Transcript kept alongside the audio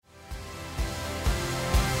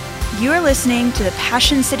You are listening to the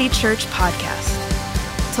Passion City Church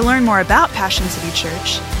podcast. To learn more about Passion City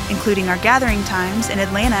Church, including our gathering times in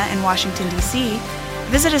Atlanta and Washington, D.C.,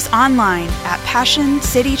 visit us online at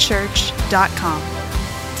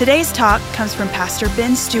passioncitychurch.com. Today's talk comes from Pastor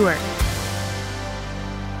Ben Stewart.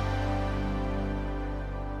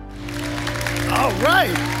 All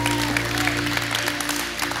right.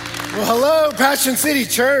 Well, hello, Passion City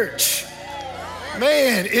Church.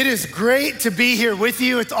 Man, it is great to be here with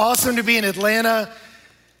you. It's awesome to be in Atlanta.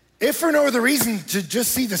 If for no other reason, to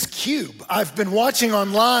just see this cube. I've been watching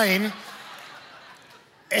online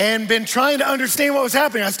and been trying to understand what was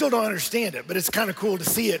happening. I still don't understand it, but it's kind of cool to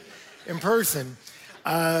see it in person.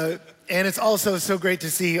 And it's also so great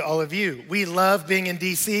to see all of you. We love being in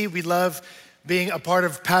DC. We love being a part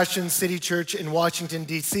of Passion City Church in Washington,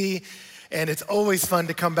 DC. And it's always fun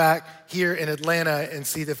to come back here in Atlanta and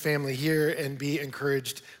see the family here and be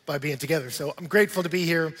encouraged by being together. So I'm grateful to be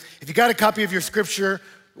here. If you got a copy of your scripture,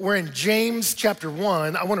 we're in James chapter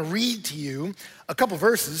 1. I want to read to you a couple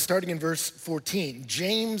verses starting in verse 14.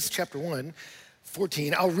 James chapter 1,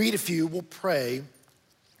 14. I'll read a few, we'll pray,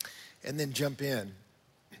 and then jump in.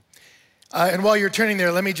 And while you're turning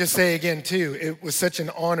there, let me just say again, too, it was such an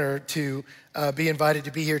honor to be invited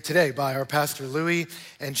to be here today by our Pastor Louie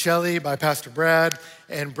and Shelly, by Pastor Brad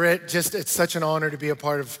and Britt. Just, it's such an honor to be a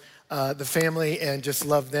part of the family and just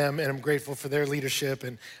love them, and I'm grateful for their leadership.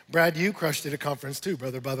 And Brad, you crushed it at conference too,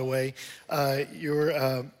 brother, by the way.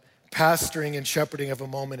 Your pastoring and shepherding of a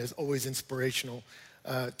moment is always inspirational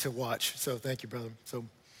to watch. So thank you, brother. So,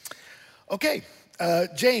 okay.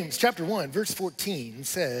 James chapter 1, verse 14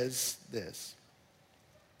 says this.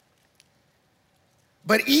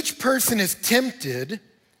 But each person is tempted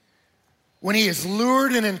when he is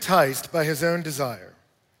lured and enticed by his own desire.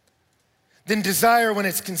 Then desire, when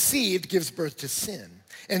it's conceived, gives birth to sin.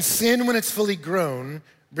 And sin, when it's fully grown,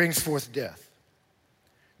 brings forth death.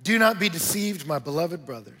 Do not be deceived, my beloved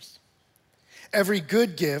brothers. Every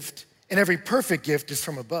good gift and every perfect gift is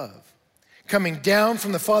from above, coming down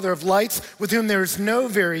from the Father of lights, with whom there is no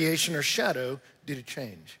variation or shadow due to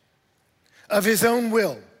change. Of his own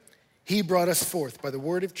will, he brought us forth by the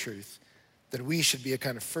word of truth, that we should be a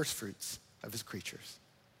kind of first fruits of his creatures.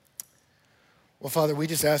 Well, Father, we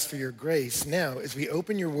just ask for your grace now as we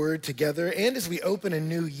open your word together and as we open a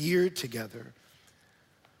new year together.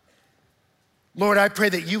 Lord, I pray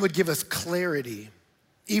that you would give us clarity,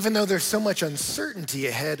 even though there's so much uncertainty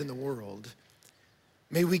ahead in the world.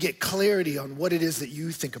 May we get clarity on what it is that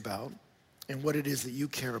you think about and what it is that you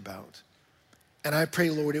care about. And I pray,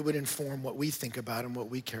 Lord, it would inform what we think about and what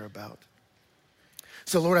we care about.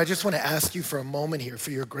 So, Lord, I just want to ask you for a moment here for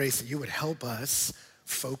your grace, that you would help us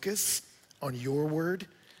focus on your word,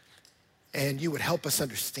 and you would help us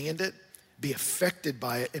understand it, be affected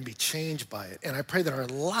by it, and be changed by it. And I pray that our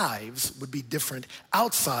lives would be different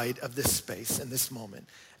outside of this space and this moment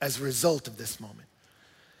as a result of this moment.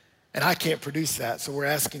 And I can't produce that, so we're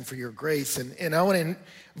asking for your grace. And I want to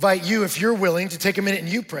invite you, if you're willing, to take a minute and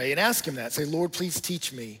you pray and ask him that. Say, Lord, please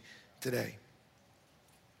teach me today.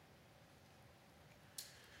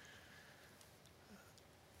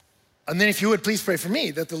 And then if you would, please pray for me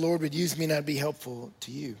that the Lord would use me and I'd be helpful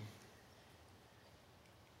to you.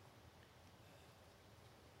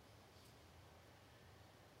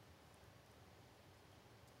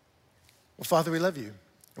 Well, Father, we love you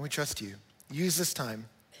and we trust you. Use this time.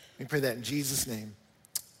 We pray that in Jesus' name,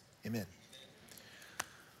 amen.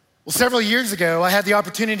 Well, several years ago, I had the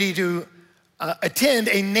opportunity to attend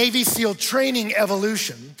a Navy SEAL training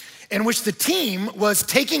evolution in which the team was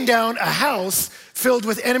taking down a house filled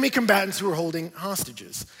with enemy combatants who were holding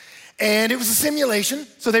hostages. And it was a simulation,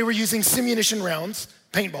 so they were using simunition rounds,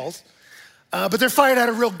 paintballs, but they're fired out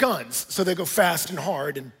of real guns, so they go fast and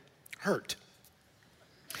hard and hurt.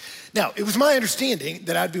 Now, it was my understanding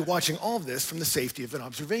that I'd be watching all of this from the safety of an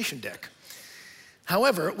observation deck.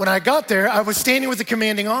 However, when I got there, I was standing with the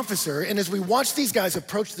commanding officer, and as we watched these guys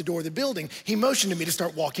approach the door of the building, he motioned to me to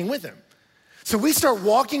start walking with him. So we start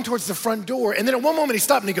walking towards the front door, and then at one moment he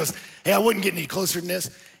stopped and he goes, hey, I wouldn't get any closer than this.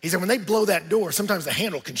 He said, when they blow that door, sometimes the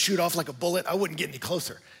handle can shoot off like a bullet. I wouldn't get any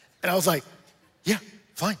closer. And I was like, yeah,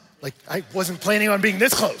 fine. Like, I wasn't planning on being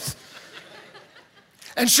this close.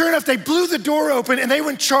 And sure enough, they blew the door open and they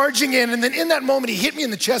went charging in. And then in that moment, he hit me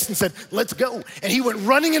in the chest and said, let's go. And he went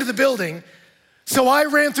running into the building. So I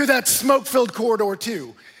ran through that smoke-filled corridor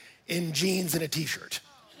too, in jeans and a t-shirt.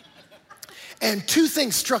 And two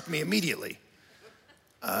things struck me immediately,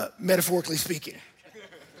 metaphorically speaking.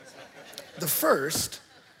 The first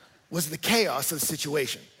was the chaos of the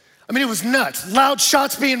situation. I mean, it was nuts. Loud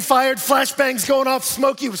shots being fired, flashbangs going off,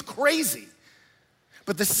 smoky. It was crazy.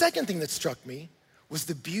 But the second thing that struck me was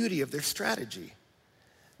the beauty of their strategy.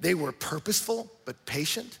 They were purposeful but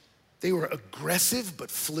patient. They were aggressive but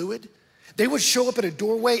fluid. They would show up at a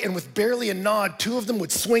doorway and with barely a nod, two of them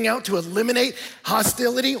would swing out to eliminate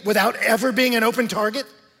hostility without ever being an open target.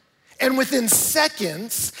 And within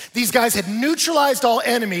seconds, these guys had neutralized all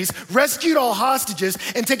enemies, rescued all hostages,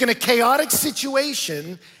 and taken a chaotic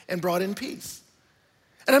situation and brought in peace.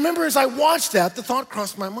 And I remember as I watched that, the thought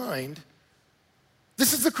crossed my mind,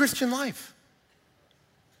 this is the Christian life.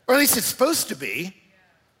 Or at least it's supposed to be.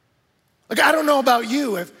 Like, I don't know about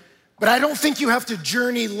you, but I don't think you have to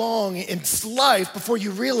journey long in life before you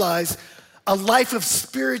realize a life of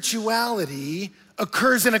spirituality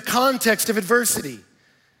occurs in a context of adversity.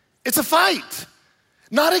 It's a fight,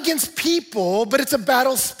 not against people, but it's a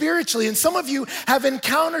battle spiritually. And some of you have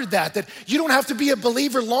encountered that you don't have to be a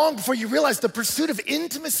believer long before you realize the pursuit of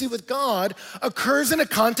intimacy with God occurs in a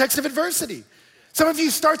context of adversity. Some of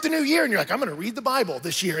you start the new year and you're like, I'm gonna read the Bible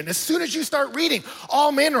this year. And as soon as you start reading,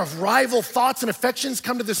 all manner of rival thoughts and affections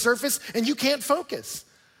come to the surface and you can't focus.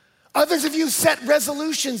 Others of you set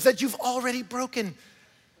resolutions that you've already broken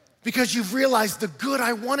because you've realized the good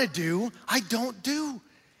I wanna do, I don't do.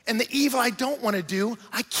 And the evil I don't wanna do,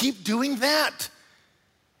 I keep doing that.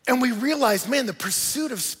 And we realize, man, the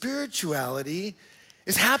pursuit of spirituality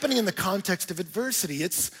is happening in the context of adversity.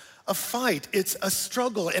 It's a fight, it's a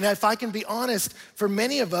struggle. And if I can be honest, for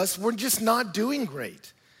many of us, we're just not doing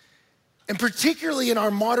great. And particularly in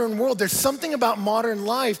our modern world, there's something about modern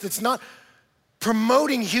life that's not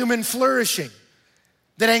promoting human flourishing.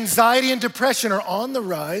 That anxiety and depression are on the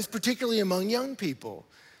rise, particularly among young people.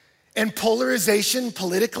 And polarization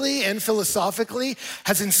politically and philosophically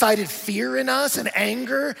has incited fear in us and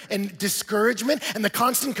anger and discouragement, and the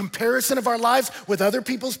constant comparison of our lives with other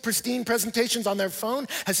people's pristine presentations on their phone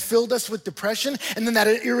has filled us with depression. And then that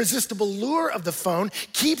irresistible lure of the phone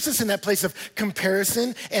keeps us in that place of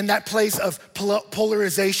comparison and that place of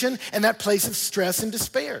polarization and that place of stress and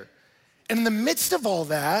despair. And in the midst of all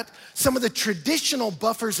that, some of the traditional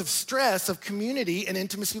buffers of stress, of community and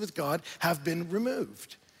intimacy with God have been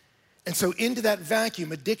removed. And so into that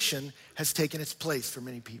vacuum, addiction has taken its place for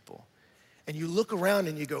many people. And you look around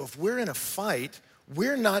and you go, if we're in a fight,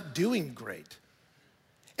 we're not doing great.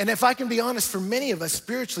 And if I can be honest, for many of us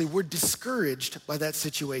spiritually, we're discouraged by that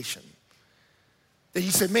situation. That you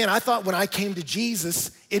said, man, I thought when I came to Jesus,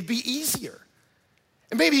 it'd be easier.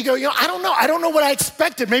 And maybe you go, I don't know what I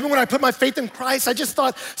expected. Maybe when I put my faith in Christ, I just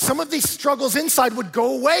thought some of these struggles inside would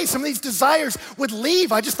go away. Some of these desires would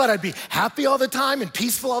leave. I just thought I'd be happy all the time and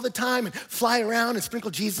peaceful all the time and fly around and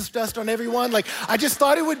sprinkle Jesus dust on everyone. Like, I just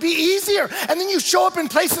thought it would be easier. And then you show up in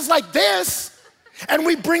places like this and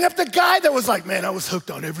we bring up the guy that was like, man, I was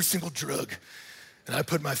hooked on every single drug. And I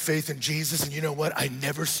put my faith in Jesus, and you know what? I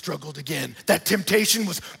never struggled again. That temptation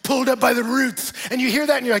was pulled up by the roots. And you hear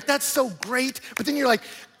that and you're like, that's so great. But then you're like,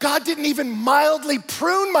 God didn't even mildly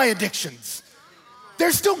prune my addictions.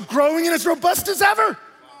 They're still growing and as robust as ever.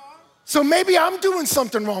 So maybe I'm doing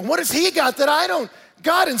something wrong. What has he got that I don't?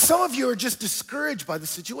 God, and some of you are just discouraged by the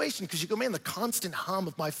situation because you go, man, the constant hum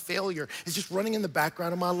of my failure is just running in the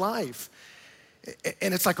background of my life.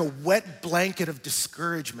 And it's like a wet blanket of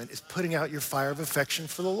discouragement is putting out your fire of affection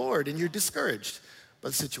for the Lord, and you're discouraged by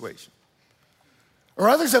the situation. Or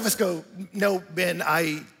others of us go, no, Ben,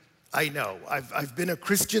 I know. I've been a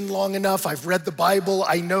Christian long enough. I've read the Bible.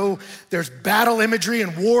 I know there's battle imagery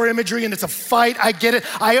and war imagery, and it's a fight. I get it.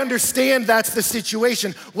 I understand that's the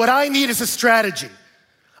situation. What I need is a strategy.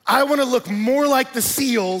 I want to look more like the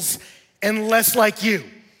SEALs and less like you.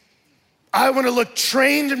 I want to look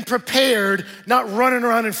trained and prepared, not running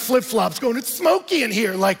around in flip-flops going, it's smoky in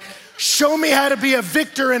here. Like, show me how to be a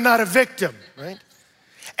victor and not a victim, right?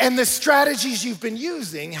 And the strategies you've been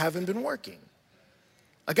using haven't been working.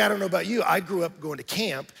 Like, I don't know about you, I grew up going to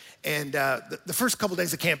camp, and the first couple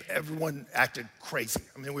days of camp, everyone acted crazy.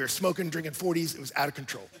 I mean, we were smoking, drinking 40s, it was out of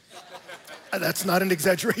control. That's not an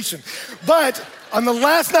exaggeration. But on the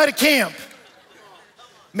last night of camp,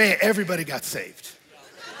 man, everybody got saved.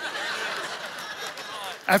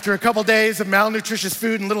 After a couple days of malnutritious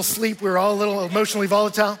food and little sleep, we were all a little emotionally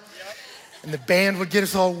volatile. And the band would get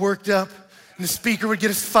us all worked up, and the speaker would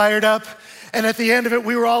get us fired up. And at the end of it,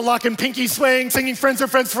 we were all locking pinky swaying, singing Friends Are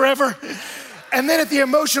Friends Forever. And then at the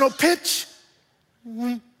emotional pitch,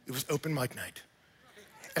 it was open mic night.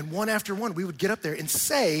 And one after one, we would get up there and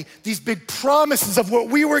say these big promises of what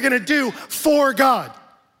we were gonna do for God.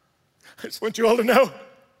 I just want you all to know,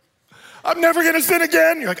 I'm never gonna sin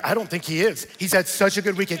again. You're like, I don't think he is. He's had such a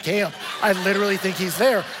good week at camp. I literally think he's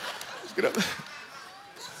there. I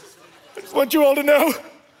just want you all to know,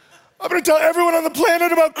 I'm gonna tell everyone on the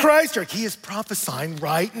planet about Christ. Like, he is prophesying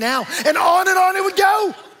right now. And on it would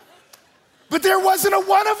go. But there wasn't a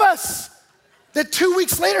one of us that 2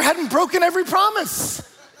 weeks later hadn't broken every promise.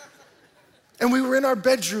 And we were in our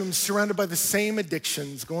bedrooms surrounded by the same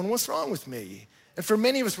addictions going, what's wrong with me? And for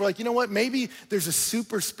many of us, we're like, you know what? Maybe there's a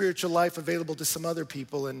super spiritual life available to some other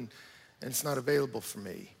people and it's not available for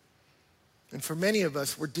me. And for many of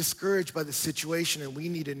us, we're discouraged by the situation and we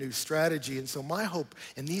need a new strategy. And so my hope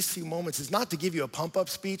in these few moments is not to give you a pump-up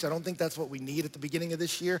speech. I don't think that's what we need at the beginning of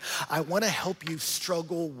this year. I want to help you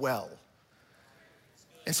struggle well.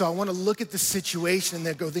 And so I want to look at the situation and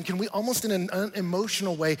then go, then can we almost in an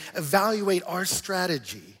emotional way evaluate our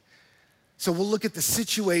strategy? So we'll look at the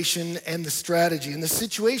situation and the strategy. And the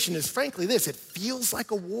situation is frankly this: it feels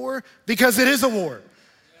like a war because it is a war.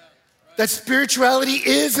 That spirituality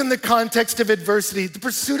is in the context of adversity. The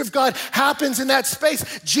pursuit of God happens in that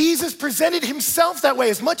space. Jesus presented himself that way.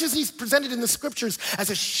 As much as he's presented in the scriptures as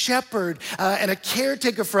a shepherd and a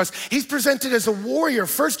caretaker for us, he's presented as a warrior.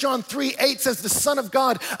 1 John 3:8 says the Son of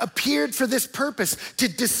God appeared for this purpose, to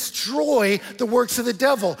destroy the works of the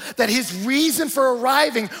devil. That his reason for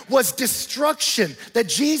arriving was destruction. That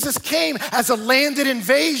Jesus came as a landed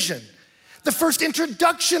invasion. The first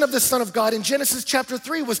introduction of the Son of God in Genesis chapter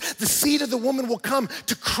 3 was the seed of the woman will come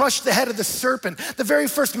to crush the head of the serpent. The very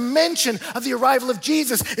first mention of the arrival of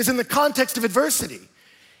Jesus is in the context of adversity.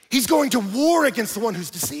 He's going to war against the one who's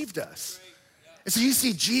deceived us. And so you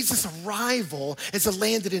see Jesus' arrival as a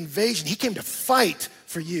landed invasion. He came to fight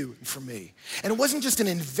for you and for me. And it wasn't just an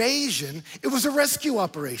invasion, it was a rescue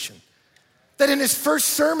operation. That in his first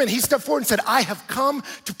sermon, he stepped forward and said, I have come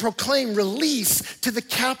to proclaim release to the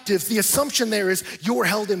captives. The assumption there is you're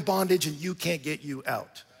held in bondage and you can't get you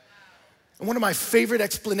out. And one of my favorite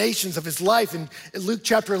explanations of his life in Luke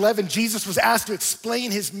chapter 11, Jesus was asked to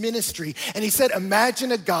explain his ministry. And he said,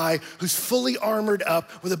 imagine a guy who's fully armored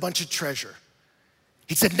up with a bunch of treasure.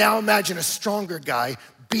 He said, now imagine a stronger guy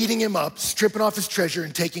beating him up, stripping off his treasure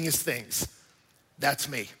and taking his things. That's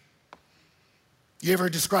me. You ever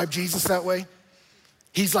describe Jesus that way?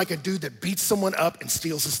 He's like a dude that beats someone up and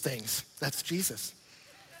steals his things. That's Jesus.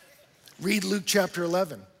 Read Luke chapter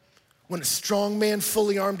 11. When a strong man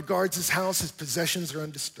fully armed guards his house, his possessions are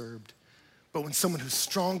undisturbed. But when someone who's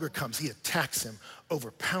stronger comes, he attacks him,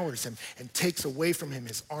 overpowers him, and takes away from him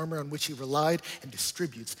his armor on which he relied and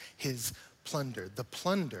distributes his plunder. The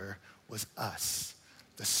plunder was us.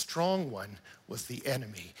 The strong one was the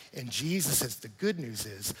enemy. And Jesus says the good news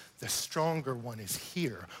is the stronger one is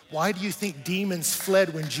here. Why do you think demons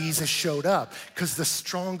fled when Jesus showed up? Because the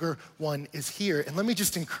stronger one is here. And let me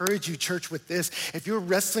just encourage you, church, with this. If you're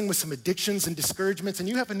wrestling with some addictions and discouragements and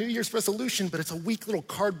you have a New Year's resolution, but it's a weak little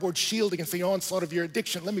cardboard shield against the onslaught of your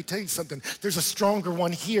addiction, let me tell you something. There's a stronger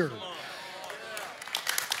one here.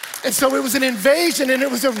 And so it was an invasion and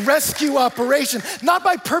it was a rescue operation, not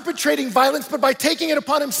by perpetrating violence, but by taking it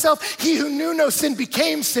upon himself. He who knew no sin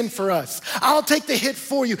became sin for us. I'll take the hit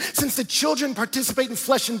for you. Since the children participate in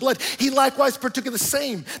flesh and blood, he likewise partook of the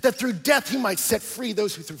same, that through death he might set free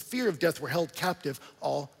those who through fear of death were held captive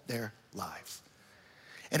all their lives.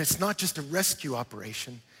 And it's not just a rescue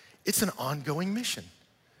operation, it's an ongoing mission.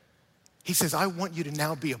 He says, I want you to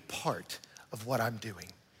now be a part of what I'm doing.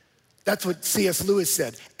 That's what C.S. Lewis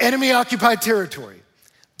said. Enemy-occupied territory.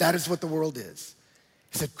 That is what the world is.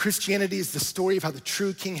 He said, Christianity is the story of how the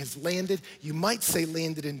true king has landed, you might say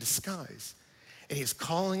landed in disguise. And he is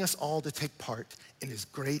calling us all to take part in his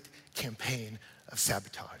great campaign of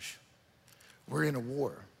sabotage. We're in a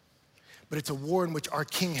war, but it's a war in which our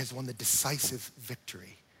king has won the decisive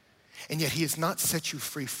victory. And yet he has not set you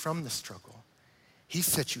free from the struggle. He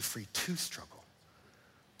set you free to struggle.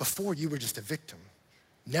 Before, you were just a victim.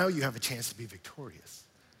 Now you have a chance to be victorious.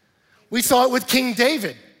 We saw it with King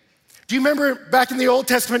David. Do you remember back in the Old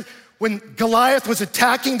Testament when Goliath was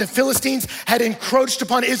attacking, the Philistines had encroached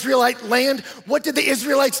upon Israelite land? What did the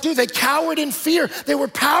Israelites do? They cowered in fear. They were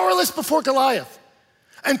powerless before Goliath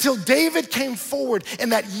until David came forward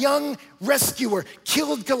and that young rescuer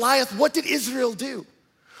killed Goliath. What did Israel do?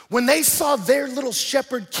 When they saw their little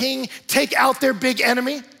shepherd king take out their big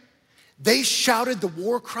enemy, they shouted the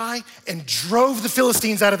war cry and drove the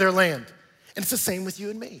Philistines out of their land. And it's the same with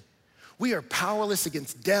you and me. We are powerless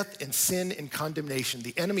against death and sin and condemnation.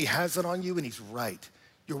 The enemy has it on you and he's right.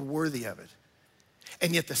 You're worthy of it.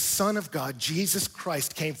 And yet the Son of God, Jesus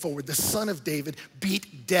Christ, came forward. The Son of David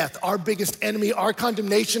beat death, our biggest enemy, our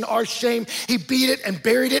condemnation, our shame. He beat it and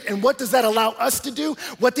buried it. And what does that allow us to do?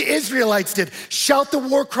 What the Israelites did. Shout the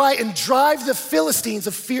war cry and drive the Philistines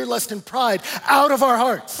of fear, lust, and pride out of our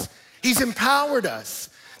hearts. He's empowered us.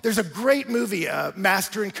 There's a great movie,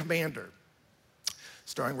 Master and Commander.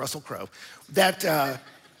 starring Russell Crowe, that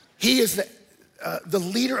he is the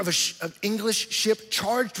leader of an English ship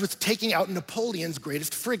charged with taking out Napoleon's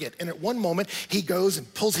greatest frigate. And at one moment, he goes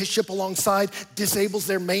and pulls his ship alongside, disables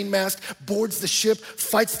their mainmast, boards the ship,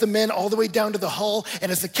 fights the men all the way down to the hull.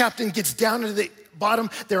 And as the captain gets down to the bottom,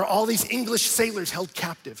 there are all these English sailors held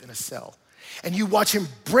captive in a cell. And you watch him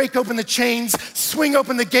break open the chains, swing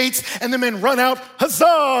open the gates, and the men run out,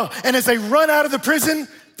 huzzah! And as they run out of the prison,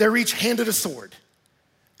 they're each handed a sword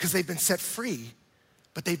because they've been set free,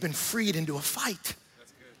 but they've been freed into a fight.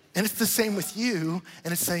 And it's the same with you,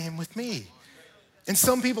 and it's the same with me. And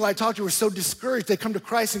some people I talk to are so discouraged, they come to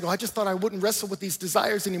Christ and go, I just thought I wouldn't wrestle with these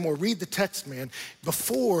desires anymore. Read the text, man.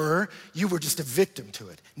 Before, you were just a victim to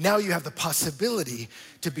it. Now you have the possibility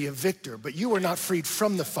to be a victor, but you are not freed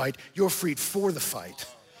from the fight, you're freed for the fight.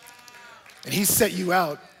 And he's set you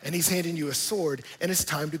out, and he's handing you a sword, and it's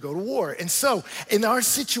time to go to war. And so, in our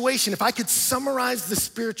situation, if I could summarize the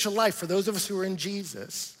spiritual life for those of us who are in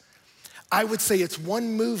Jesus, I would say it's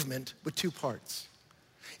one movement with two parts.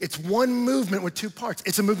 It's one movement with two parts.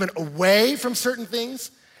 It's a movement away from certain things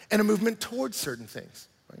and a movement towards certain things.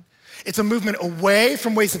 Right? It's a movement away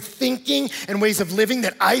from ways of thinking and ways of living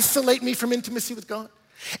that isolate me from intimacy with God.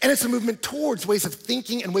 And it's a movement towards ways of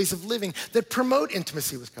thinking and ways of living that promote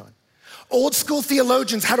intimacy with God. Old school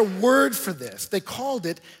theologians had a word for this. They called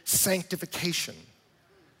it sanctification.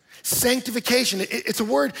 Sanctification, it's a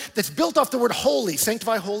word that's built off the word holy.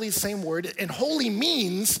 Sanctify, holy is the same word. And holy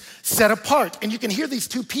means set apart. And you can hear these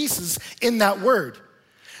two pieces in that word.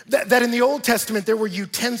 That in the Old Testament, there were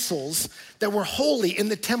utensils that were holy in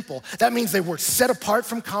the temple. That means they were set apart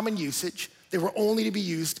from common usage. They were only to be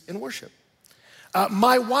used in worship.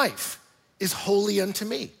 My wife is holy unto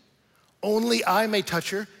me. Only I may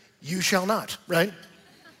touch her, you shall not, right?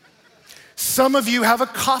 Some of you have a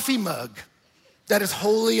coffee mug that is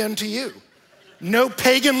holy unto you. No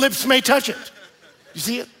pagan lips may touch it. You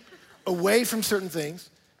see it? Away from certain things,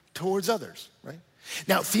 towards others, right?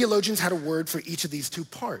 Now, theologians had a word for each of these two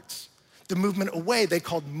parts. The movement away, they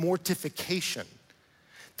called mortification.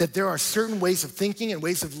 That there are certain ways of thinking and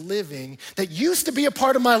ways of living that used to be a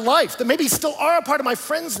part of my life, that maybe still are a part of my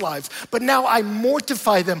friends' lives, but now I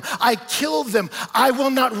mortify them, I kill them. I will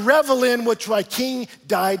not revel in which my King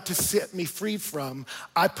died to set me free from.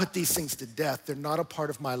 I put these things to death. They're not a part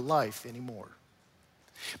of my life anymore.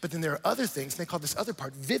 But then there are other things, and they call this other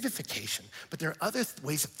part vivification. But there are other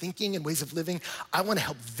ways of thinking and ways of living I want to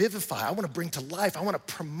help vivify, I want to bring to life, I want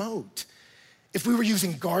to promote. If we were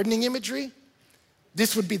using gardening imagery,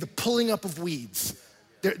 this would be the pulling up of weeds.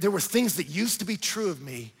 There were things that used to be true of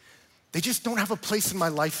me. They just don't have a place in my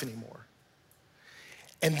life anymore.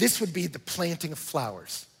 And this would be the planting of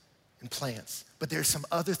flowers and plants. But there's some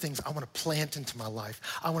other things I want to plant into my life.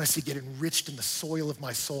 I want to see get enriched in the soil of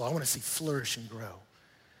my soul. I want to see flourish and grow.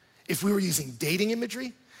 If we were using dating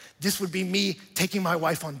imagery, this would be me taking my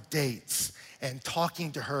wife on dates and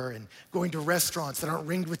talking to her and going to restaurants that aren't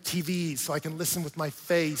ringed with TVs so I can listen with my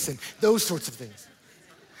face and those sorts of things.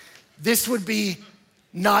 This would be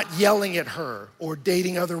not yelling at her or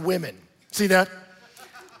dating other women. See that?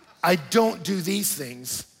 I don't do these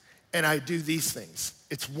things, and I do these things.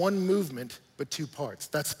 It's one movement, but two parts.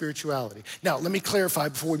 That's spirituality. Now, let me clarify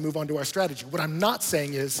before we move on to our strategy. What I'm not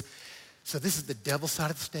saying is, so this is the devil side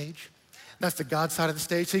of the stage, that's the God side of the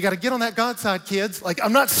stage. So you gotta get on that God side, kids. Like,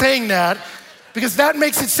 I'm not saying that because that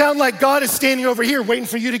makes it sound like God is standing over here waiting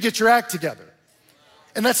for you to get your act together.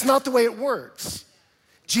 And that's not the way it works.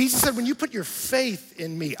 Jesus said, when you put your faith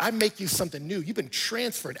in me, I make you something new. You've been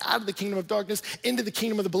transferred out of the kingdom of darkness into the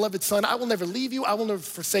kingdom of the beloved Son. I will never leave you. I will never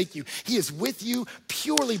forsake you. He is with you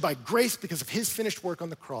purely by grace because of his finished work on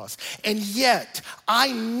the cross. And yet,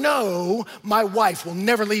 I know my wife will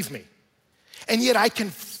never leave me. And yet I can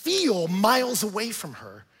feel miles away from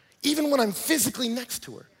her, even when I'm physically next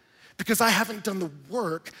to her, because I haven't done the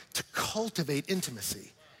work to cultivate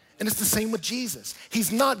intimacy. And it's the same with Jesus.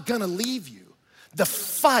 He's not gonna leave you. The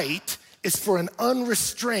fight is for an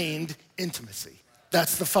unrestrained intimacy.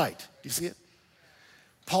 That's the fight. Do you see it?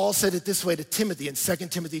 Paul said it this way to Timothy in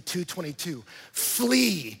 2 Timothy 2:22.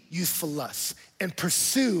 Flee youthful lusts and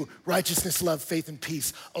pursue righteousness, love, faith, and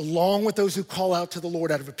peace, along with those who call out to the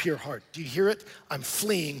Lord out of a pure heart. Do you hear it? I'm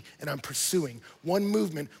fleeing and I'm pursuing. One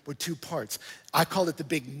movement with two parts. I call it the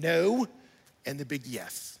big no and the big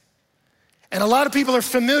yes. And a lot of people are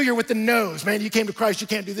familiar with the no's. Man, you came to Christ, you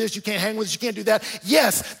can't do this, you can't hang with us, you can't do that.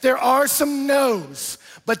 Yes, there are some no's,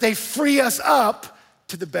 but they free us up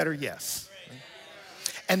to the better yes.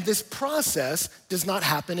 And this process does not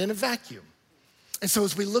happen in a vacuum. And so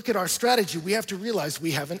as we look at our strategy, we have to realize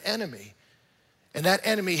we have an enemy, and that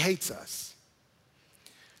enemy hates us.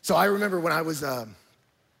 So I remember when I was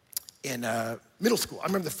in middle school. I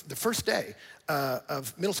remember the first day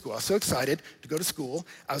of middle school. I was so excited to go to school.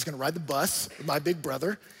 I was gonna ride the bus with my big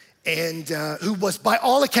brother, and who was, by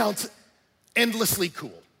all accounts, endlessly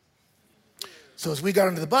cool. So as we got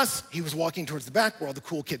onto the bus, he was walking towards the back where all the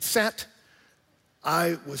cool kids sat.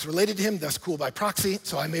 I was related to him, thus cool by proxy,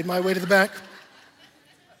 so I made my way to the back.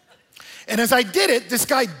 And as I did it, this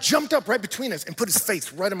guy jumped up right between us and put his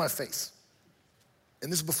face right in my face.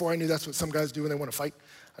 And this is before I knew that's what some guys do when they want to fight.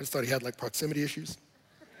 I just thought he had like proximity issues.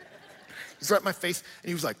 He's right in my face, and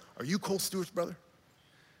he was like, "Are you Cole Stewart's brother?"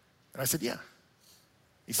 And I said, "Yeah."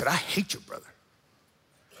 He said, "I hate your brother."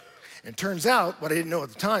 And it turns out, what I didn't know at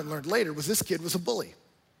the time, learned later, was this kid was a bully.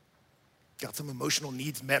 Got some emotional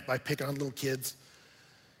needs met by picking on little kids.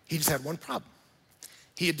 He just had one problem.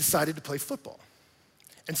 He had decided to play football,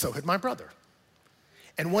 and so had my brother.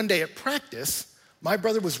 And one day at practice, my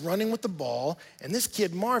brother was running with the ball, and this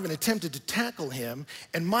kid, Marvin, attempted to tackle him,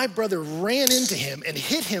 and my brother ran into him and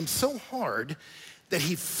hit him so hard that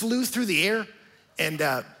he flew through the air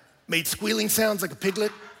and made squealing sounds like a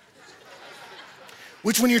piglet,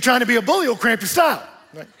 which when you're trying to be a bully will cramp your style,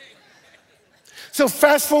 right? So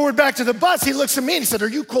fast forward back to the bus, he looks at me and he said, "Are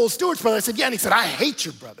you Cole Stewart's brother?" I said, "Yeah." And he said, "I hate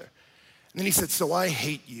your brother." And then he said, "So I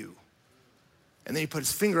hate you." And then he put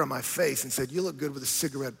his finger on my face and said, "You look good with a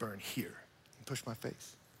cigarette burn here." And pushed my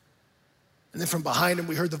face. And then from behind him,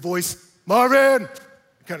 we heard the voice, "Marvin!"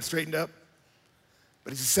 He kind of straightened up.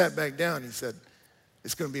 But as he sat back down, he said,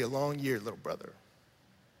 "It's gonna be a long year, little brother."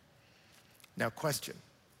 Now question,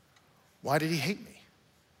 why did he hate me?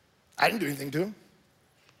 I didn't do anything to him.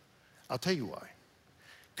 I'll tell you why.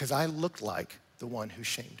 Because I looked like the one who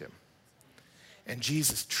shamed him. And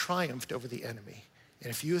Jesus triumphed over the enemy. And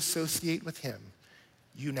if you associate with him,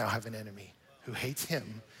 you now have an enemy who hates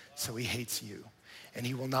him, so he hates you. And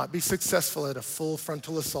he will not be successful at a full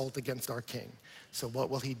frontal assault against our king. So what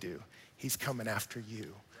will he do? He's coming after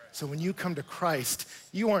you. So when you come to Christ,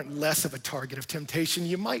 you aren't less of a target of temptation.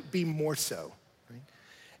 You might be more so. Right?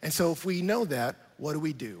 And so if we know that, what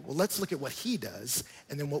do? Well, let's look at what he does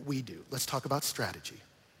and then what we do. Let's talk about strategy.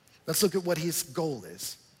 Let's look at what his goal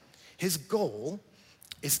is. His goal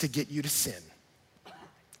is to get you to sin.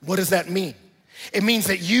 What does that mean? It means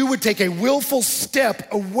that you would take a willful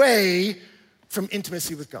step away from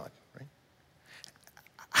intimacy with God. Right?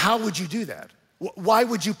 How would you do that? Why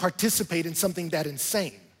would you participate in something that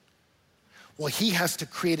insane? Well, he has to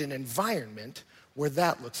create an environment where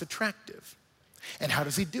that looks attractive. And how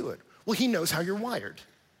does he do it? Well, he knows how you're wired.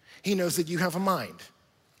 He knows that you have a mind,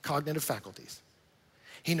 cognitive faculties.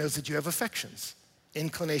 He knows that you have affections,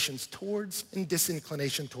 inclinations towards and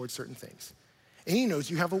disinclination towards certain things. And he knows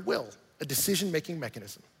you have a will, a decision-making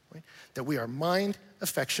mechanism, right? That we are mind,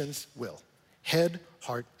 affections, will, head,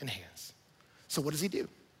 heart, and hands. So what does he do?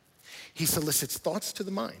 He solicits thoughts to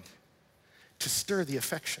the mind to stir the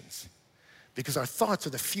affections, because our thoughts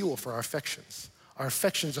are the fuel for our affections. Our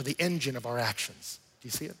affections are the engine of our actions. Do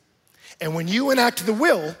you see it? And when you enact the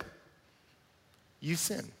will, you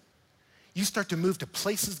sin. You start to move to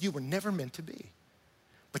places you were never meant to be.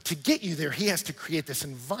 But to get you there, he has to create this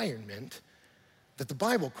environment that the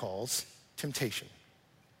Bible calls temptation.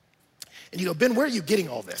 And you go, "Ben, where are you getting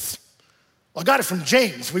all this?" Well, I got it from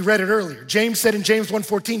James. We read it earlier. James said in James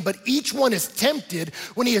 1:14, "But each one is tempted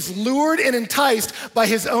when he is lured and enticed by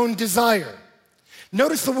his own desire."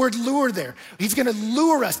 Notice the word lure there. He's gonna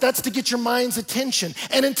lure us. That's to get your mind's attention.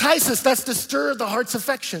 And entice us. That's to stir the heart's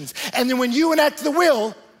affections. And then when you enact the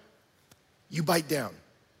will, you bite down.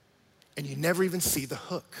 And you never even see the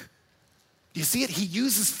hook. Do you see it? He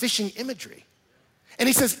uses fishing imagery. And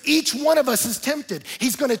he says, each one of us is tempted.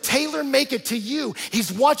 He's gonna tailor make it to you. He's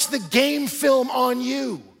watched the game film on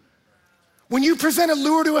you. When you present a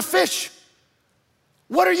lure to a fish,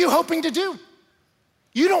 what are you hoping to do?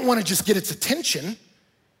 You don't wanna just get its attention.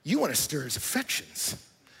 You wanna stir his affections.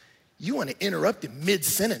 You wanna interrupt him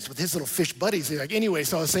mid-sentence with his little fish buddies. They're like, "Anyway,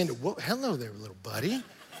 so I was saying to, hello there, little buddy.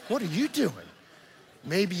 What are you doing?"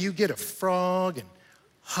 Maybe you get a frog and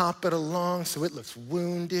hop it along so it looks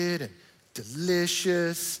wounded and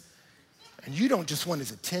delicious. And you don't just want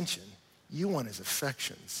his attention, you want his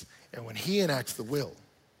affections. And when he enacts the will,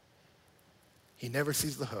 he never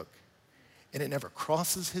sees the hook. And it never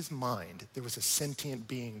crosses his mind there was a sentient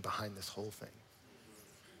being behind this whole thing.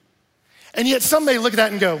 And yet some may look at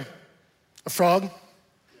that and go, "A frog?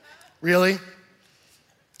 Really?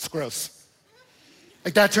 It's gross."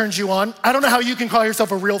 Like that turns you on? I don't know how you can call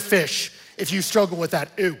yourself a real fish if you struggle with that.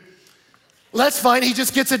 Ew. Well, that's fine. He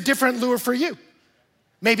just gets a different lure for you.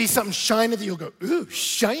 Maybe something shiny that you'll go, "Ooh,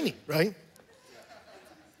 shiny," right?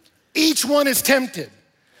 Each one is tempted.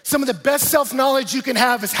 Some of the best self-knowledge you can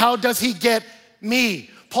have is, how does he get me?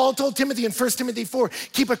 Paul told Timothy in 1 Timothy 4,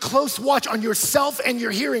 keep a close watch on yourself and your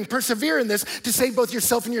hearing. Persevere in this to save both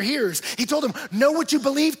yourself and your hearers. He told him, know what you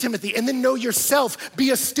believe, Timothy, and then know yourself. Be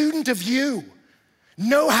a student of you.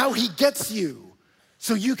 Know how he gets you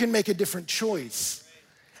so you can make a different choice.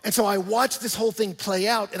 And so I watched this whole thing play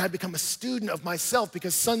out, and I become a student of myself,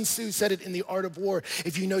 because Sun Tzu said it in The Art of War.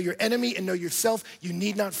 If you know your enemy and know yourself, you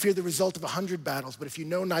need not fear the result of 100 battles. But if you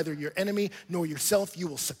know neither your enemy nor yourself, you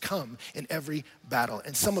will succumb in every battle.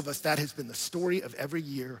 And some of us, that has been the story of every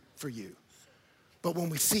year for you. But when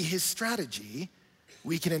we see his strategy,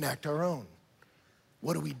 we can enact our own.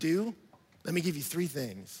 What do? Let me give you 3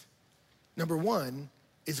 things. Number 1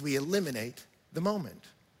 is we eliminate the moment.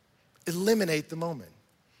 Eliminate the moment.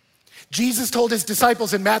 Jesus told his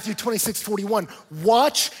disciples in Matthew 26:41,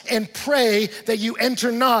 watch and pray that you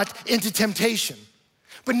enter not into temptation.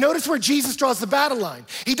 But notice where Jesus draws the battle line.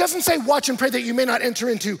 He doesn't say watch and pray that you may not enter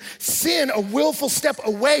into sin, a willful step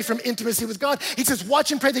away from intimacy with God. He says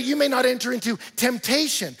watch and pray that you may not enter into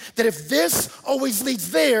temptation. That if this always leads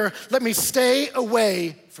there, let me stay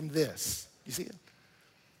away from this. You see it?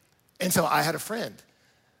 And so I had a friend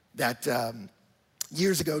that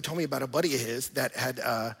years ago told me about a buddy of his that had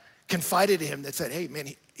confided to him, that said, hey man,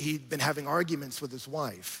 he'd been having arguments with his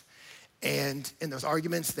wife. And in those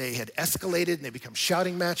arguments, they had escalated and they become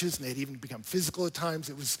shouting matches, and they'd even become physical at times.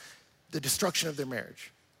 It was the destruction of their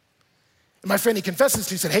marriage. And my friend, he confesses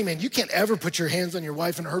to, he said, hey man, you can't ever put your hands on your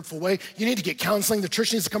wife in a hurtful way. You need to get counseling. The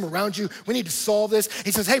church needs to come around you. We need to solve this.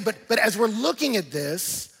 He says, hey, but as we're looking at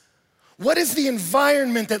this, what is the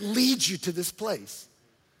environment that leads you to this place?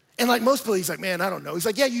 And like most people, he's like, man, I don't know. He's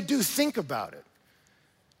like, yeah, you do think about it.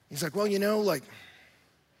 He's like, well, you know, like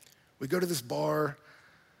we go to this bar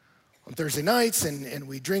on Thursday nights and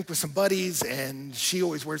we drink with some buddies, and she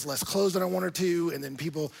always wears less clothes than I want her to, and then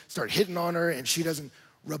people start hitting on her and she doesn't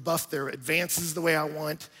rebuff their advances the way I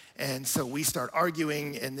want, and so we start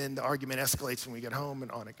arguing, and then the argument escalates when we get home,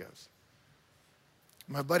 and on it goes.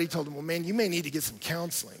 My buddy told him, well, man, you may need to get some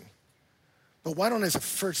counseling, but why don't, as a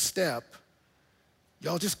first step,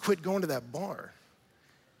 y'all just quit going to that bar?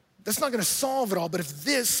 That's not gonna solve it all, but if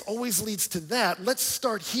this always leads to that, let's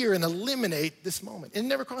start here and eliminate this moment. And it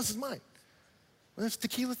never crosses his mind. Well, it's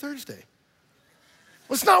Tequila Thursday.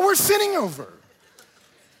 Well, it's not worth sinning over.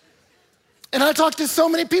 And I talk to so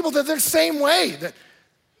many people that they're the same way, that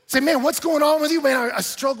say, man, what's going on with you? Man, I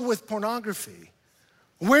struggle with pornography.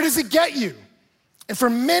 Where does it get you? And for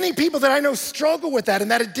many people that I know struggle with that,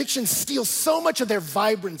 and that addiction steals so much of their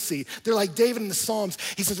vibrancy. They're like David in the Psalms.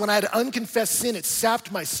 He says, when I had unconfessed sin, it sapped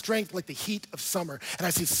my strength like the heat of summer. And I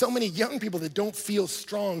see so many young people that don't feel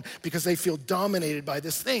strong because they feel dominated by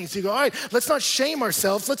this thing. So you go, all right, let's not shame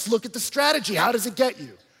ourselves. Let's look at the strategy. How does it get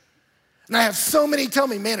you? And I have so many tell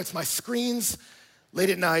me, man, it's my screens late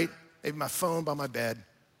at night, maybe my phone by my bed,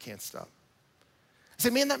 can't stop. I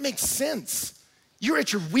say, man, that makes sense. You're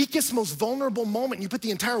at your weakest, most vulnerable moment, and you put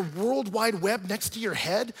the entire World Wide Web next to your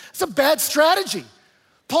head. It's a bad strategy.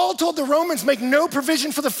 Paul told the Romans, make no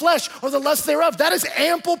provision for the flesh or the lust thereof. That is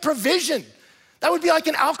ample provision. That would be like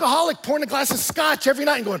an alcoholic pouring a glass of scotch every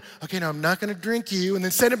night and going, okay, now I'm not gonna drink you, and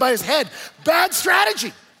then set it by his head. Bad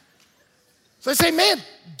strategy. So I say, man,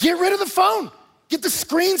 get rid of the phone. Get the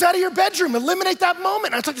screens out of your bedroom. Eliminate that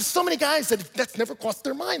moment. And I talk to so many guys that's never crossed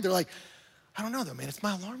their mind. They're like, I don't know though, man, it's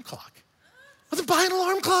my alarm clock. Well, then buy an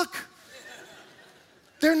alarm clock.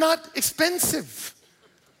 They're not expensive.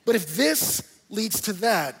 But if this leads to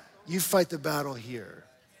that, you fight the battle here.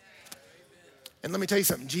 And let me tell you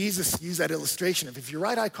something. Jesus used that illustration of if your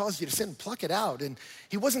right eye causes you to sin, pluck it out. And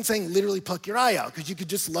he wasn't saying literally pluck your eye out, because you could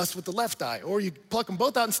just lust with the left eye, or you pluck them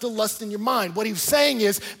both out and still lust in your mind. What he was saying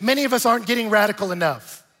is many of us aren't getting radical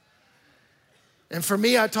enough. And for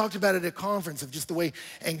me, I talked about it at a conference of just the way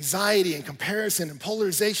anxiety and comparison and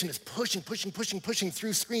polarization is pushing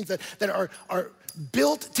through screens that are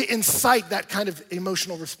built to incite that kind of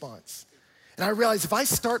emotional response. And I realized if I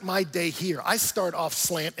start my day here, I start off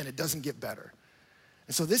slant and it doesn't get better.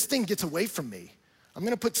 And so this thing gets away from me. I'm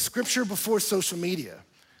gonna put scripture before social media.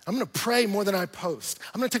 I'm gonna pray more than I post.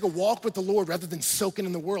 I'm gonna take a walk with the Lord rather than soaking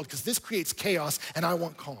in the world, because this creates chaos and I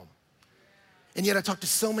want calm. And yet I talk to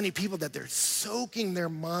so many people that they're soaking their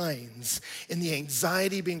minds in the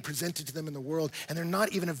anxiety being presented to them in the world, and they're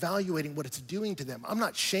not even evaluating what it's doing to them. I'm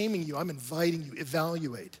not shaming you, I'm inviting you,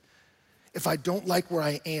 evaluate. If I don't like where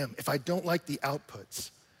I am, if I don't like the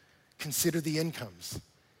outputs, consider the incomes,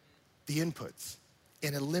 the inputs,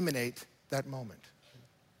 and eliminate that moment.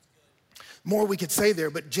 More we could say there,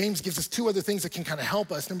 but James gives us 2 other things that can kind of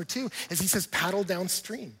help us. Number 2 is he says, paddle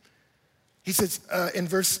downstream. He says in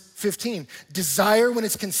verse 15, desire when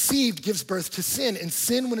it's conceived gives birth to sin, and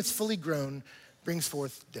sin when it's fully grown brings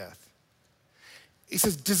forth death. He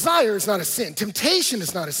says, desire is not a sin. Temptation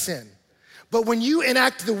is not a sin. But when you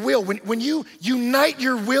enact the will, when you unite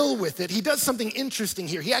your will with it, he does something interesting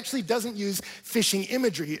here. He actually doesn't use fishing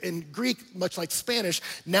imagery. In Greek, much like Spanish,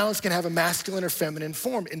 nouns can have a masculine or feminine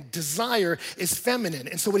form, and desire is feminine.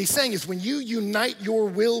 And so what he's saying is when you unite your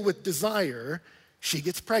will with desire, she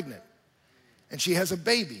gets pregnant. And she has a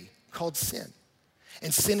baby called sin.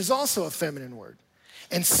 And sin is also a feminine word.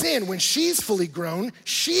 And sin, when she's fully grown,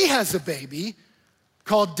 she has a baby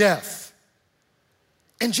called death.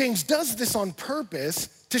 And James does this on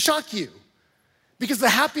purpose to shock you, because the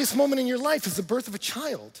happiest moment in your life is the birth of a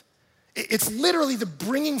child. It's literally the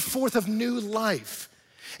bringing forth of new life.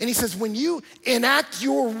 And he says, when you enact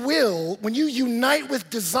your will, when you unite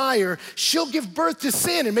with desire, she'll give birth to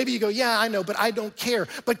sin. And maybe you go, yeah, I know, but I don't care.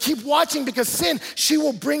 But keep watching, because sin, she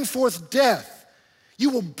will bring forth death.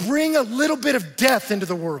 You will bring a little bit of death into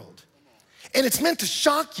the world. And it's meant to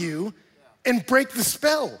shock you and break the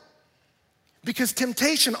spell. Because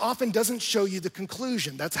temptation often doesn't show you the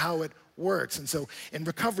conclusion. That's how it works. And so in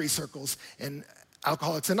recovery circles and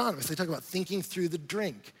Alcoholics Anonymous, they talk about thinking through the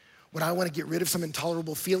drink. When I want to get rid of some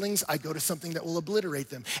intolerable feelings, I go to something that will obliterate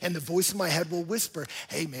them. And the voice in my head will whisper,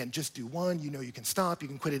 hey man, just do one. You know you can stop. You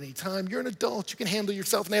can quit at any time. You're an adult. You can handle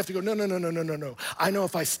yourself. And they have to go, no. I know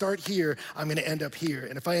if I start here, I'm going to end up here.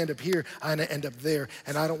 And if I end up here, I'm going to end up there.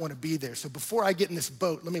 And I don't want to be there. So before I get in this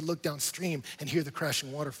boat, let me look downstream and hear the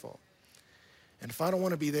crashing waterfall. And if I don't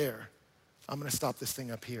want to be there, I'm going to stop this thing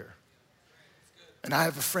up here. And I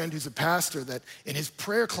have a friend who's a pastor that in his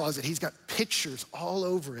prayer closet, he's got pictures all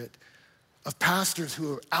over it of pastors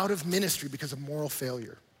who are out of ministry because of moral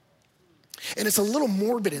failure. And it's a little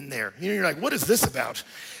morbid in there. You know, you're like, what is this about?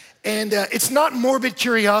 And it's not morbid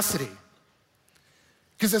curiosity.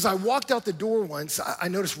 Because as I walked out the door once, I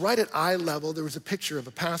noticed right at eye level, there was a picture of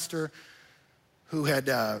a pastor who had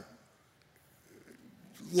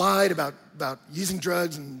lied about using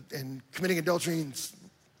drugs and committing adultery and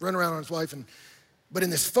run around on his wife. But in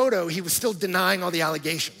this photo, he was still denying all the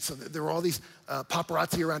allegations. So there were all these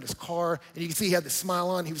paparazzi around his car, and you can see he had the smile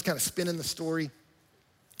on. He was kind of spinning the story.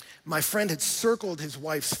 My friend had circled his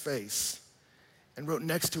wife's face and wrote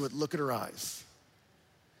next to it, look at her eyes.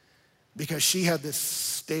 Because she had this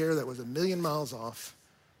stare that was a million miles off,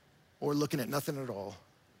 or looking at nothing at all.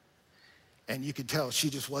 And you could tell she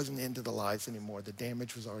just wasn't into the lies anymore. The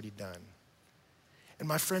damage was already done. And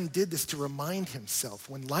my friend did this to remind himself,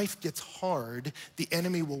 when life gets hard, the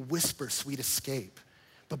enemy will whisper sweet escape.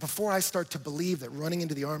 But before I start to believe that running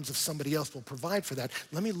into the arms of somebody else will provide for that,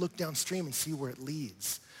 let me look downstream and see where it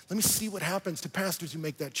leads. Let me see what happens to pastors who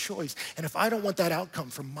make that choice. And if I don't want that outcome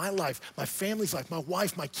from my life, my family's life, my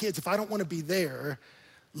wife, my kids, if I don't want to be there,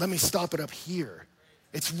 let me stop it up here.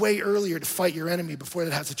 It's way earlier to fight your enemy before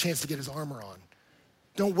it has a chance to get his armor on.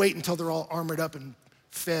 Don't wait until they're all armored up and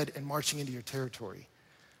fed and marching into your territory.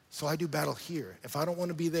 So I do battle here. If I don't want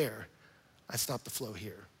to be there, I stop the flow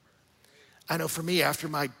here. I know for me, after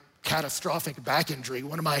my catastrophic back injury,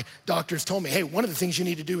 one of my doctors told me, hey, one of the things you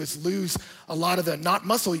need to do is lose a lot of the not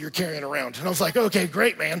muscle you're carrying around. And I was like, okay,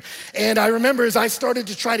 great, man. And I remember as I started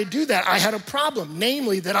to try to do that, I had a problem,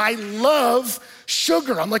 namely that I love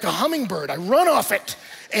sugar. I'm like a hummingbird. I run off it.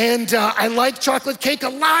 And I like chocolate cake a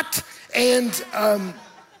lot. And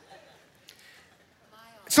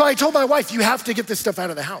so I told my wife, you have to get this stuff out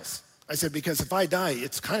of the house. I said, because if I die,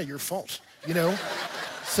 it's kind of your fault, you know?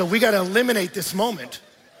 So we got to eliminate this moment.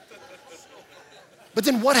 But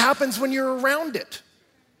then what happens when you're around it?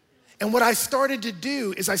 And what I started to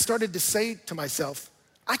do is I started to say to myself,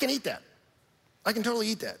 I can eat that. I can totally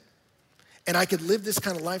eat that. And I could live this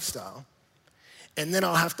kind of lifestyle, and then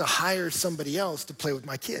I'll have to hire somebody else to play with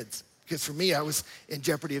my kids. Because for me, I was in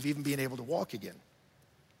jeopardy of even being able to walk again.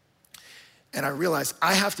 And I realized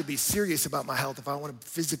I have to be serious about my health if I want to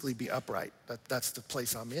physically be upright. That's the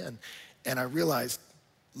place I'm in. And I realized,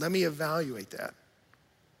 let me evaluate that.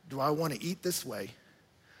 Do I want to eat this way,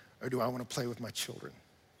 or do I want to play with my children?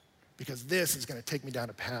 Because this is going to take me down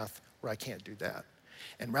a path where I can't do that.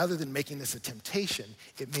 And rather than making this a temptation,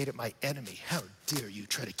 it made it my enemy. How dare you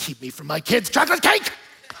try to keep me from my kids' chocolate cake?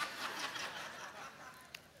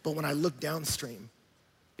 But when I look downstream,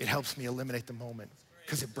 it helps me eliminate the moment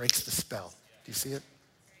because it breaks the spell. Do you see it?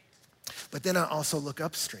 But then I also look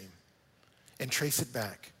upstream and trace it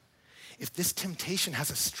back. If this temptation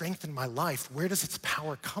has a strength in my life, where does its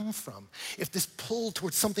power come from? If this pull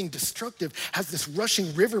towards something destructive has this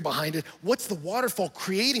rushing river behind it, what's the waterfall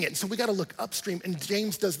creating it? And so we got to look upstream, and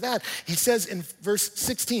James does that. He says in verse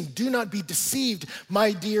 16, do not be deceived,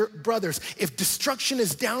 my dear brothers. If destruction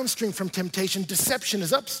is downstream from temptation, deception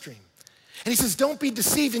is upstream. And he says, don't be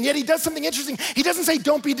deceived. And yet he does something interesting. He doesn't say,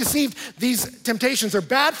 don't be deceived. These temptations are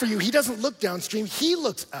bad for you. He doesn't look downstream. He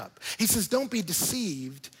looks up. He says, don't be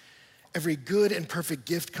deceived. Every good and perfect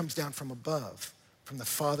gift comes down from above, from the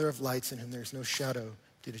Father of lights in whom there's no shadow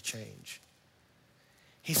due to change.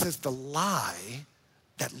 He says the lie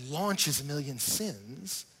that launches a million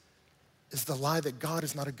sins is the lie that God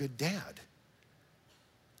is not a good dad.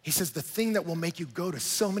 He says the thing that will make you go to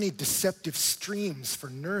so many deceptive streams for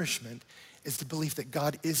nourishment is the belief that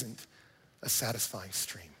God isn't a satisfying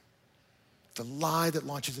stream. The lie that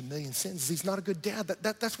launches a million sins is he's not a good dad.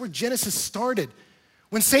 That's where Genesis started.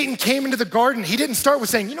 When Satan came into the garden, he didn't start with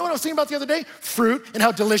saying, you know what I was thinking about the other day? Fruit and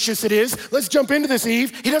how delicious it is. Let's jump into this,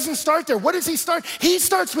 Eve. He doesn't start there. What does he start? He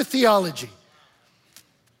starts with theology.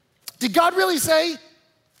 Did God really say,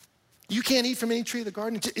 you can't eat from any tree of the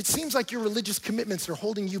garden? It seems like your religious commitments are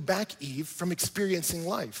holding you back, Eve, from experiencing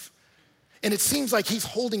life. And it seems like he's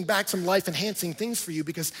holding back some life-enhancing things for you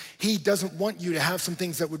because he doesn't want you to have some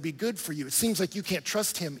things that would be good for you. It seems like you can't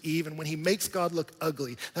trust him, Eve, and when he makes God look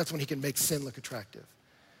ugly, that's when he can make sin look attractive.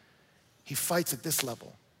 He fights at this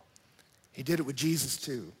level. He did it with Jesus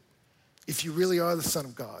too. If you really are the Son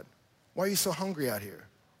of God, why are you so hungry out here?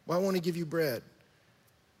 Why won't he give you bread?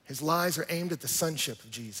 His lies are aimed at the sonship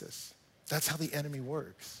of Jesus. That's how the enemy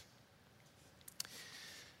works.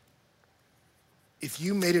 If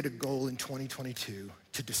you made it a goal in 2022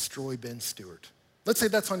 to destroy Ben Stewart, let's say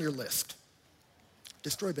that's on your list.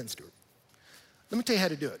 Destroy Ben Stewart. Let me tell you how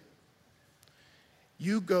to do it.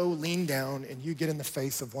 You go lean down and you get in the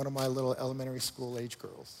face of one of my little elementary school age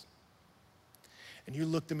girls. And you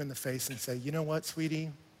look them in the face and say, you know what, sweetie?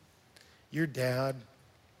 Your dad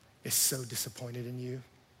is so disappointed in you.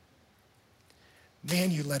 Man,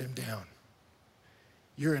 you let him down.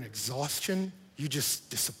 You're in exhaustion. You just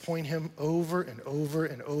disappoint him over and over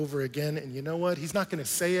and over again. And you know what? He's not going to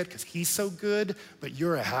say it because he's so good, but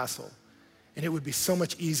you're a hassle. And it would be so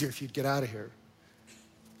much easier if you'd get out of here.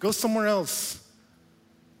 Go somewhere else.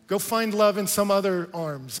 Go find love in some other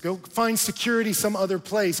arms. Go find security some other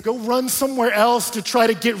place. Go run somewhere else to try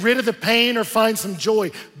to get rid of the pain or find some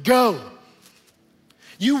joy. Go.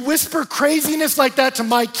 You whisper craziness like that to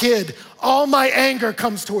my kid, all my anger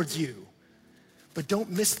comes towards you. But don't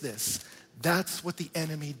miss this. That's what the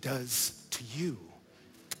enemy does to you.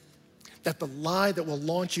 That the lie that will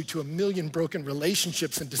launch you to a million broken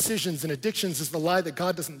relationships and decisions and addictions is the lie that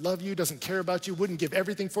God doesn't love you, doesn't care about you, wouldn't give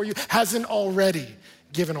everything for you, hasn't already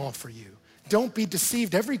given all for you. Don't be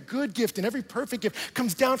deceived. Every good gift and every perfect gift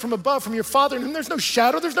comes down from above, from your Father, in whom there's no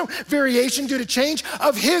shadow, there's no variation due to change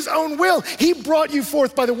of his own will. He brought you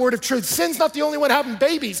forth by the word of truth. Sin's not the only one having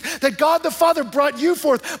babies. That God the Father brought you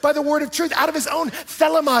forth by the word of truth out of his own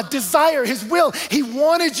thelema, desire, his will. He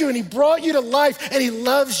wanted you and he brought you to life and he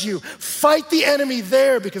loves you. Fight the enemy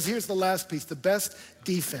there, because here's the last piece. The best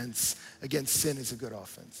defense against sin is a good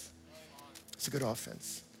offense. It's a good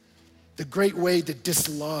offense. The great way to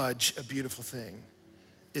dislodge a beautiful thing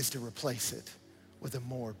is to replace it with a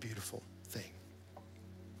more beautiful thing.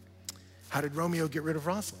 How did Romeo get rid of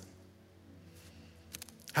Rosalind?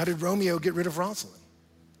 How did Romeo get rid of Rosalind?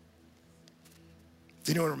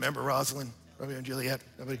 Does anyone remember Rosalind, Romeo and Juliet?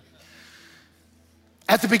 Nobody?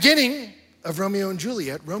 At the beginning of Romeo and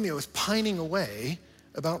Juliet, Romeo is pining away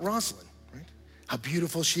about Rosalind. How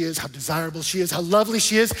beautiful she is, how desirable she is, how lovely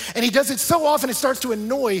she is. And he does it so often it starts to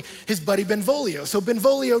annoy his buddy Benvolio. So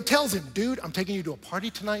Benvolio tells him, dude, I'm taking you to a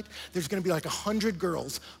party tonight. There's gonna be like 100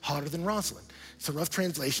 girls hotter than Rosalind. It's a rough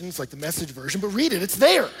translation, it's like the Message version, but read it, it's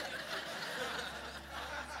there.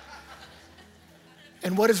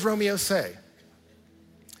 And what does Romeo say?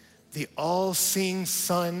 The all-seeing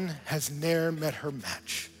sun has ne'er met her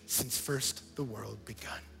match since first the world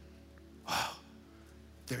begun. Wow,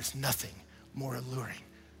 there's nothing more alluring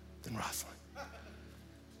than Rosalind.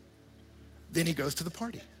 Then he goes to the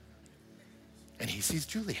party and he sees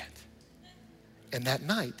Juliet. And that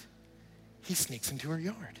night, he sneaks into her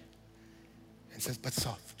yard and says, but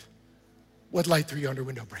soft, what light through yonder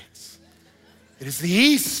window brings? It is the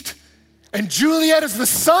east, and Juliet is the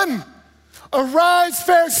sun. Arise,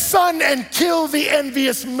 fair sun, and kill the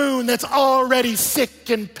envious moon that's already sick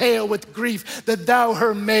and pale with grief that thou,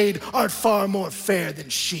 her maid, art far more fair than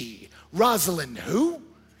she. Rosalind, who?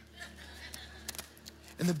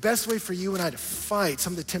 And the best way for you and I to fight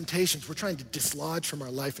some of the temptations we're trying to dislodge from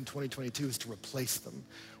our life in 2022 is to replace them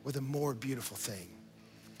with a more beautiful thing.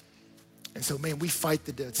 And so, man, we fight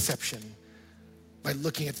the deception by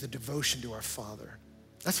looking at the devotion to our Father.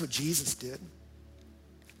 That's what Jesus did.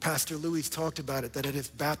 Pastor Louis talked about it, that at his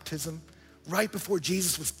baptism, right before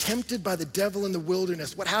Jesus was tempted by the devil in the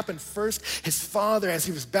wilderness. What happened first? His father, as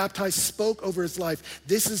he was baptized, spoke over his life.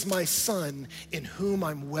 This is my son in whom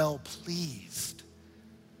I'm well pleased.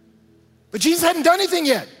 But Jesus hadn't done anything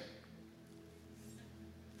yet.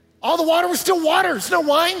 All the water was still water. There's no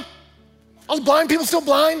wine. All the blind people still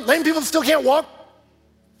blind. Lame people still can't walk.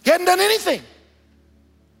 He hadn't done anything.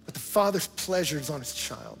 But the father's pleasure is on his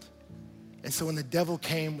child. And so when the devil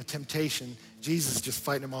came with temptation, Jesus is just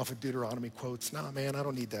fighting him off with Deuteronomy quotes. Nah, man, I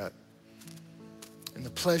don't need that. And the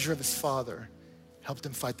pleasure of his father helped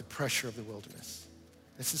him fight the pressure of the wilderness.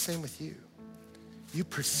 It's the same with you. You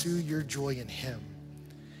pursue your joy in him,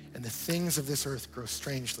 and the things of this earth grow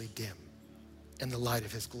strangely dim in the light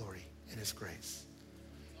of his glory and his grace.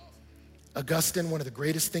 Augustine, one of the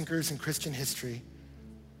greatest thinkers in Christian history,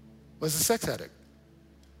 was a sex addict.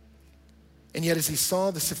 And yet as he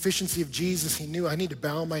saw the sufficiency of Jesus, he knew, I need to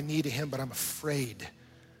bow my knee to him, but I'm afraid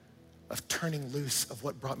of turning loose of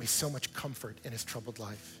what brought me so much comfort in his troubled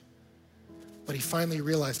life. But he finally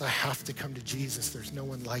realized, I have to come to Jesus. There's no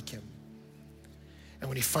one like him. And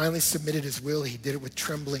when he finally submitted his will, he did it with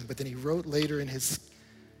trembling. But then he wrote later in his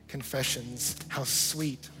Confessions, how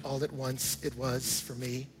sweet all at once it was for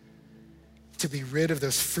me to be rid of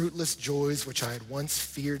those fruitless joys which I had once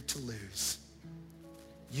feared to lose.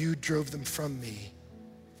 You drove them from me,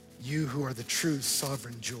 you who are the true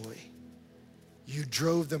sovereign joy. You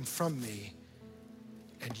drove them from me,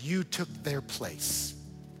 and you took their place,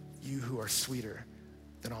 you who are sweeter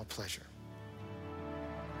than all pleasure.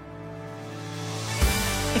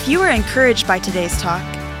 If you were encouraged by today's talk,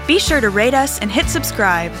 be sure to rate us and hit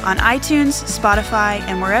subscribe on iTunes, Spotify,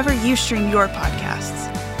 and wherever you stream your podcasts.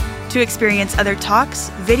 To experience other talks,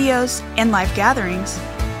 videos, and live gatherings,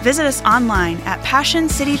 visit us online at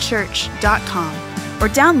PassionCityChurch.com or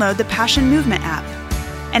download the Passion Movement app.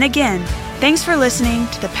 And again, thanks for listening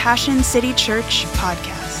to the Passion City Church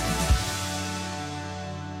podcast.